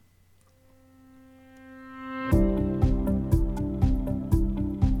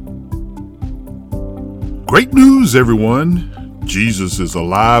Great news, everyone! Jesus is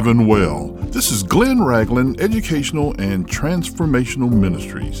alive and well. This is Glenn Ragland, Educational and Transformational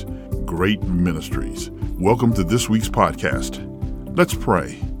Ministries. Great Ministries. Welcome to this week's podcast. Let's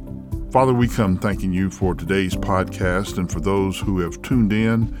pray. Father, we come thanking you for today's podcast, and for those who have tuned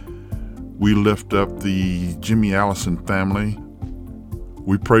in, we lift up the Jimmy Allison family.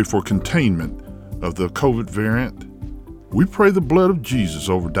 We pray for containment of the COVID variant. We pray the blood of Jesus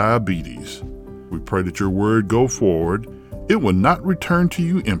over diabetes. We pray that your word go forward. It will not return to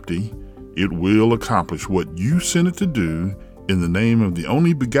you empty. It will accomplish what you sent it to do, in the name of the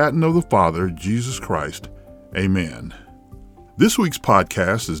only begotten of the Father, Jesus Christ. Amen. This week's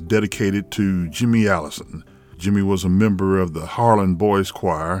podcast is dedicated to Jimmy Allison. Jimmy was a member of the Harlan Boys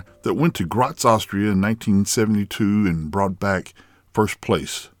Choir that went to Graz, Austria in 1972 and brought back first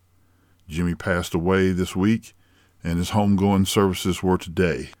place. Jimmy passed away this week, and his homegoing services were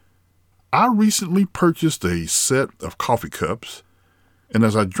today. I recently purchased a set of coffee cups, and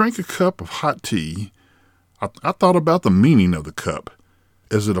as I drank a cup of hot tea, I thought about the meaning of the cup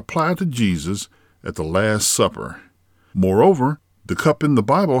as it applied to Jesus at the Last Supper. Moreover, the cup in the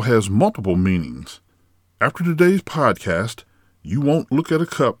Bible has multiple meanings. After today's podcast, you won't look at a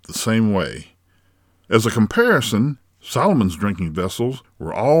cup the same way. As a comparison, Solomon's drinking vessels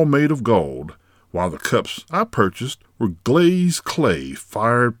were all made of gold, while the cups I purchased were glazed clay,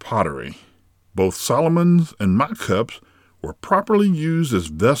 fired pottery. Both Solomon's and my cups were properly used as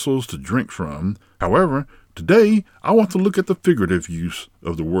vessels to drink from. However, today I want to look at the figurative use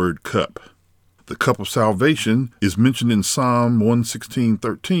of the word cup. The cup of salvation is mentioned in Psalm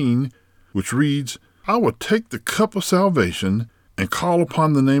 116:13, which reads, "I will take the cup of salvation and call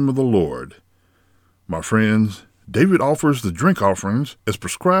upon the name of the Lord." My friends, David offers the drink offerings as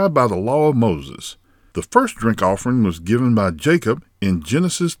prescribed by the law of Moses. The first drink offering was given by Jacob in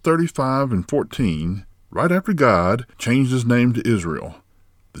Genesis 35:14, right after God changed his name to Israel.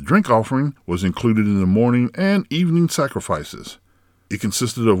 The drink offering was included in the morning and evening sacrifices. It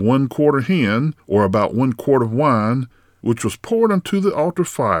consisted of 1/4 hin, or about 1 quart of wine, which was poured onto the altar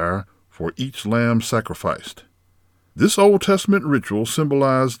fire for each lamb sacrificed. This Old Testament ritual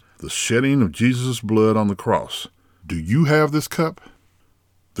symbolized the shedding of Jesus' blood on the cross. Do you have this cup?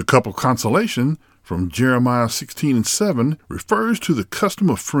 The cup of consolation from Jeremiah 16:7 refers to the custom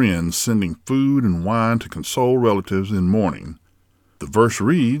of friends sending food and wine to console relatives in mourning. The verse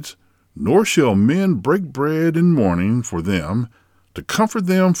reads, "Nor shall men break bread in mourning for them, to comfort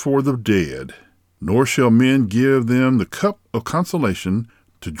them for the dead. Nor shall men give them the cup of consolation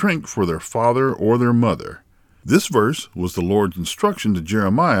to drink for their father or their mother." This verse was the Lord's instruction to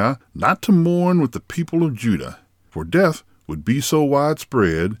Jeremiah not to mourn with the people of Judah, for death would be so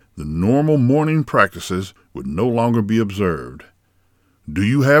widespread, the normal mourning practices would no longer be observed. Do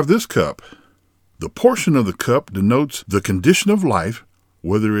you have this cup? The portion of the cup denotes the condition of life,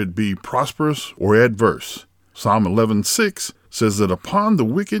 whether it be prosperous or adverse. Psalm 11:6 says that upon the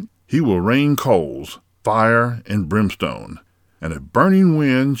wicked he will rain coals, fire, and brimstone, and a burning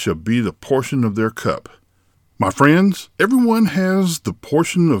wind shall be the portion of their cup. My friends, everyone has the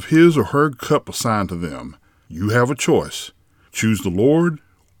portion of his or her cup assigned to them. You have a choice. Choose the Lord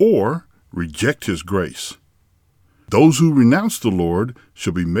or reject his grace. Those who renounce the Lord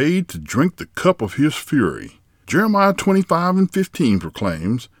shall be made to drink the cup of his fury. Jeremiah 25:15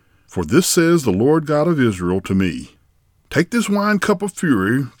 proclaims, "For this says the Lord God of Israel to me, take this wine cup of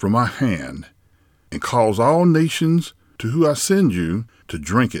fury from my hand, and cause all nations to whom I send you to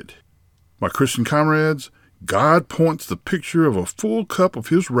drink it." My Christian comrades, God points the picture of a full cup of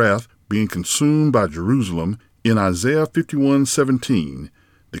his wrath being consumed by Jerusalem in Isaiah 51:17,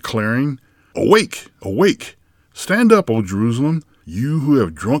 declaring, "Awake, awake, stand up, O Jerusalem, you who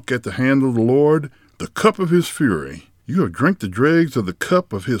have drunk at the hand of the Lord the cup of his fury. You have drank the dregs of the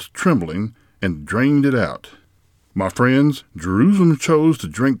cup of his trembling and drained it out." My friends, Jerusalem chose to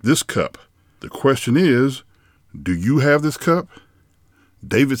drink this cup. The question is, do you have this cup?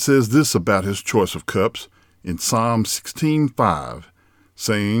 David says this about his choice of cups in Psalm 16:5,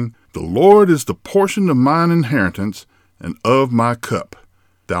 saying, "The Lord is the portion of mine inheritance and of my cup.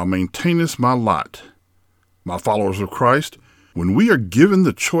 Thou maintainest my lot." My followers of Christ, when we are given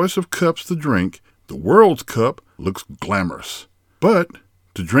the choice of cups to drink, the world's cup looks glamorous. But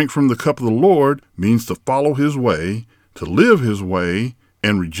to drink from the cup of the Lord means to follow his way, to live his way,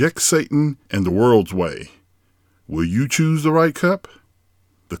 and reject Satan and the world's way. Will you choose the right cup?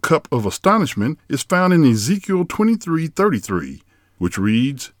 The cup of astonishment is found in Ezekiel 23:33, which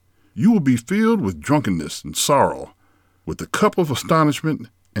reads, "You will be filled with drunkenness and sorrow, with the cup of astonishment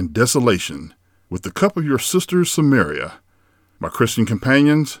and desolation, with the cup of your sister Samaria." My Christian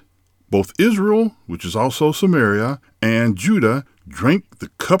companions, Both Israel, which is also Samaria, and Judah drank the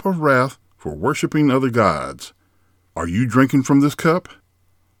cup of wrath for worshiping other gods. Are you drinking from this cup?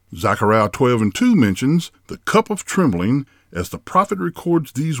 Zechariah 12:2 mentions the cup of trembling as the prophet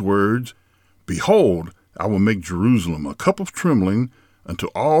records these words, "Behold, I will make Jerusalem a cup of trembling unto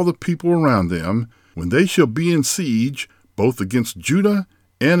all the people around them, when they shall be in siege both against Judah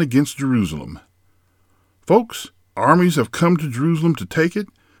and against Jerusalem." Folks, armies have come to Jerusalem to take it,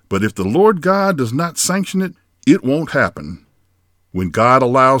 but if the Lord God does not sanction it, it won't happen. When God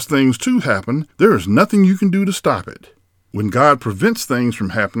allows things to happen, there is nothing you can do to stop it. When God prevents things from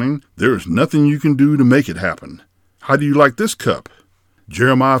happening, there is nothing you can do to make it happen. How do you like this cup?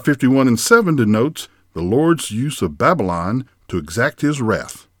 Jeremiah 51:7 denotes the Lord's use of Babylon to exact his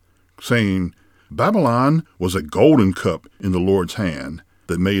wrath, saying, "Babylon was a golden cup in the Lord's hand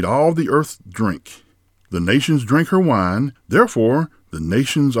that made all the earth drink. The nations drink her wine, therefore the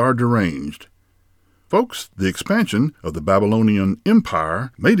nations are deranged." Folks, the expansion of the Babylonian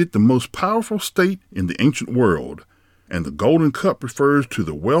Empire made it the most powerful state in the ancient world, and the golden cup refers to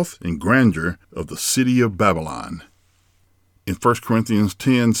the wealth and grandeur of the city of Babylon. In 1 Corinthians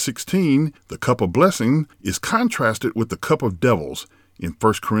 10:16, the cup of blessing is contrasted with the cup of devils in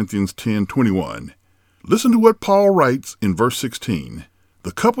 1 Corinthians 10:21. Listen to what Paul writes in verse 16.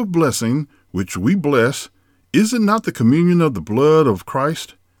 "The cup of blessing which we bless, is it not the communion of the blood of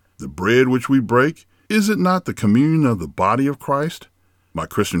Christ? The bread which we break, is it not the communion of the body of Christ?" My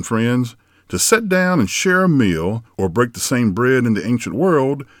Christian friends, to sit down and share a meal or break the same bread in the ancient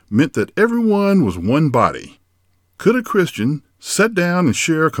world meant that everyone was one body. Could a Christian sit down and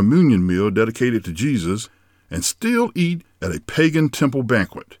share a communion meal dedicated to Jesus and still eat at a pagan temple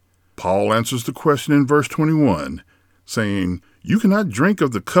banquet? Paul answers the question in verse 21, saying, "You cannot drink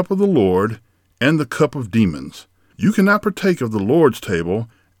of the cup of the Lord and the cup of demons. You cannot partake of the Lord's table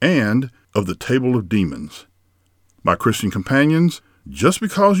and of the table of demons." My Christian companions, just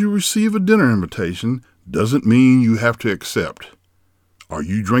because you receive a dinner invitation doesn't mean you have to accept. Are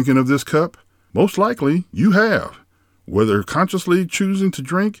you drinking of this cup? Most likely you have, whether consciously choosing to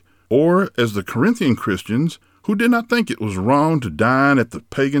drink or as the Corinthian Christians who did not think it was wrong to dine at the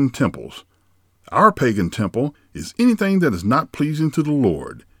pagan temples. Our pagan temple is anything that is not pleasing to the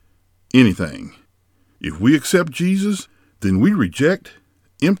Lord. Anything. If we accept Jesus, then we reject,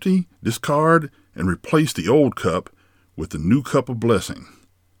 empty, discard, and replace the old cup with the new cup of blessing.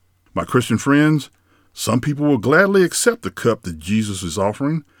 My Christian friends, some people will gladly accept the cup that Jesus is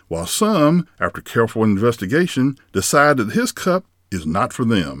offering, while some, after careful investigation, decide that his cup is not for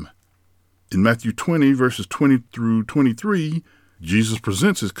them. In Matthew 20, verses 20 through 23, Jesus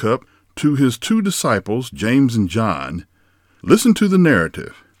presents his cup to his two disciples, James and John. Listen to the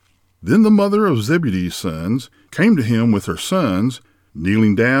narrative. "Then the mother of Zebedee's sons came to him with her sons,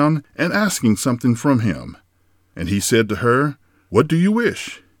 kneeling down and asking something from him. And he said to her, 'What do you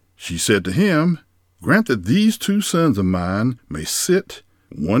wish?' She said to him, 'Grant that these two sons of mine may sit,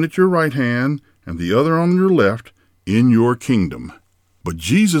 one at your right hand and the other on your left, in your kingdom.' But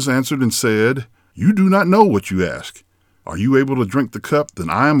Jesus answered and said, 'You do not know what you ask. Are you able to drink the cup that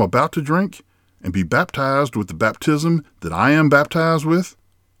I am about to drink, and be baptized with the baptism that I am baptized with?'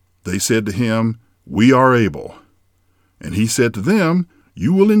 They said to him, 'We are able.' And he said to them,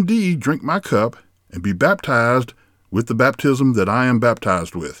 'You will indeed drink my cup, and be baptized with the baptism that I am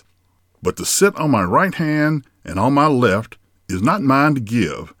baptized with. But to sit on my right hand and on my left is not mine to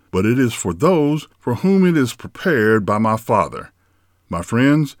give, but it is for those for whom it is prepared by my Father.' My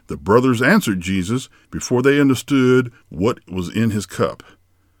friends, the brothers answered Jesus before they understood what was in his cup.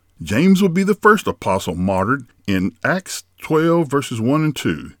 James would be the first apostle martyred in Acts 12, verses 1 and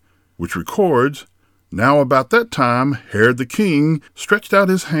 2, which records, "Now about that time Herod the king stretched out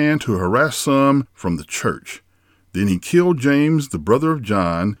his hand to harass some from the church. Then he killed James, the brother of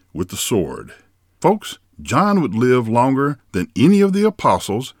John, with the sword." Folks, John would live longer than any of the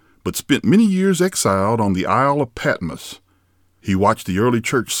apostles, but spent many years exiled on the Isle of Patmos. He watched the early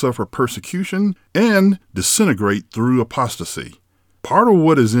church suffer persecution and disintegrate through apostasy. Part of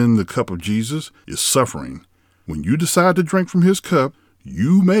what is in the cup of Jesus is suffering. When you decide to drink from his cup,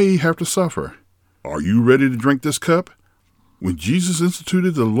 you may have to suffer. Are you ready to drink this cup? When Jesus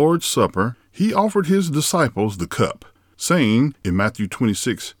instituted the Lord's Supper, he offered his disciples the cup, saying in Matthew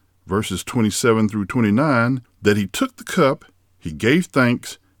 26, verses 27 through 29, that he took the cup, he gave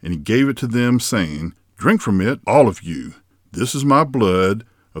thanks, and he gave it to them, saying, "Drink from it, all of you. This is my blood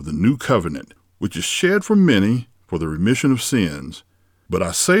of the new covenant, which is shed for many for the remission of sins. But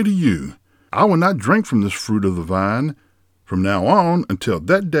I say to you, I will not drink from this fruit of the vine from now on until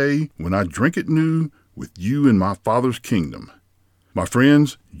that day when I drink it new with you in my Father's kingdom." My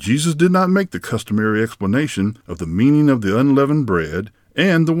friends, Jesus did not make the customary explanation of the meaning of the unleavened bread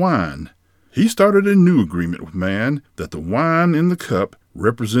and the wine. He started a new agreement with man that the wine in the cup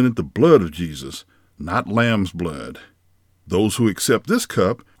represented the blood of Jesus, not lamb's blood. Those who accept this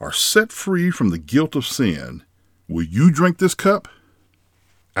cup are set free from the guilt of sin. Will you drink this cup?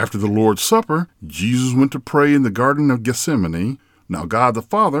 After the Lord's Supper, Jesus went to pray in the Garden of Gethsemane. Now God the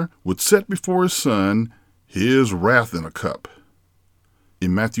Father would set before his Son his wrath in a cup.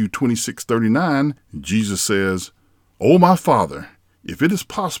 In Matthew 26:39, Jesus says, "O my Father, if it is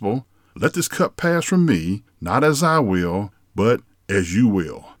possible, let this cup pass from me, not as I will, but as you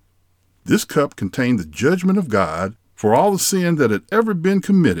will." This cup contained the judgment of God for all the sin that had ever been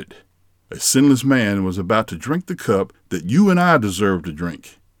committed. A sinless man was about to drink the cup that you and I deserve to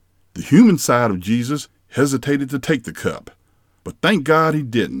drink. The human side of Jesus hesitated to take the cup, but thank God he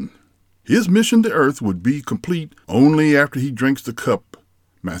didn't. His mission to earth would be complete only after he drinks the cup.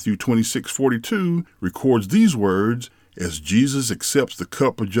 Matthew 26:42 records these words as Jesus accepts the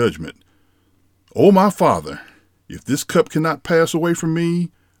cup of judgment. "O my Father, if this cup cannot pass away from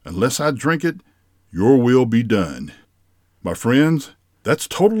me unless I drink it, your will be done." My friends, that's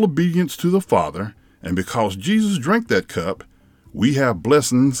total obedience to the Father, and because Jesus drank that cup, we have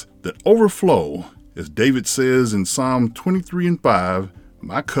blessings that overflow. As David says in Psalm 23:5,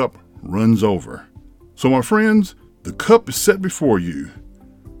 "My cup runs over." So my friends, the cup is set before you.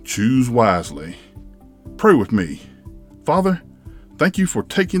 Choose wisely. Pray with me. Father, thank you for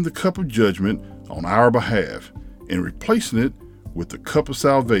taking the cup of judgment on our behalf and replacing it with the cup of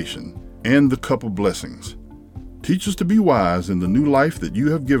salvation and the cup of blessings. Teach us to be wise in the new life that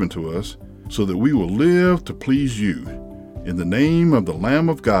you have given to us so that we will live to please you. In the name of the Lamb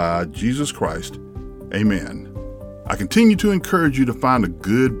of God, Jesus Christ, amen. I continue to encourage you to find a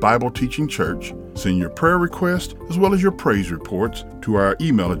good Bible teaching church. Send your prayer requests as well as your praise reports to our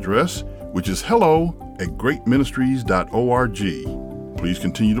email address, which is hello@greatministries.org. Please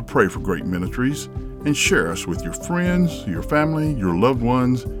continue to pray for Great Ministries and share us with your friends, your family, your loved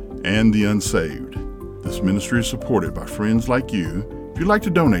ones, and the unsaved. This ministry is supported by friends like you. If you'd like to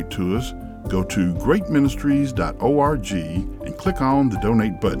donate to us, go to greatministries.org and click on the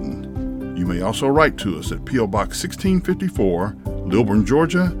donate button. You may also write to us at P.O. Box 1654, Lilburn,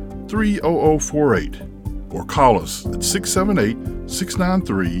 Georgia 30048, or call us at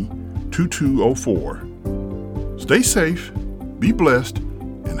 678-693-2204. Stay safe, be blessed,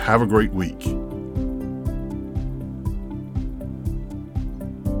 and have a great week.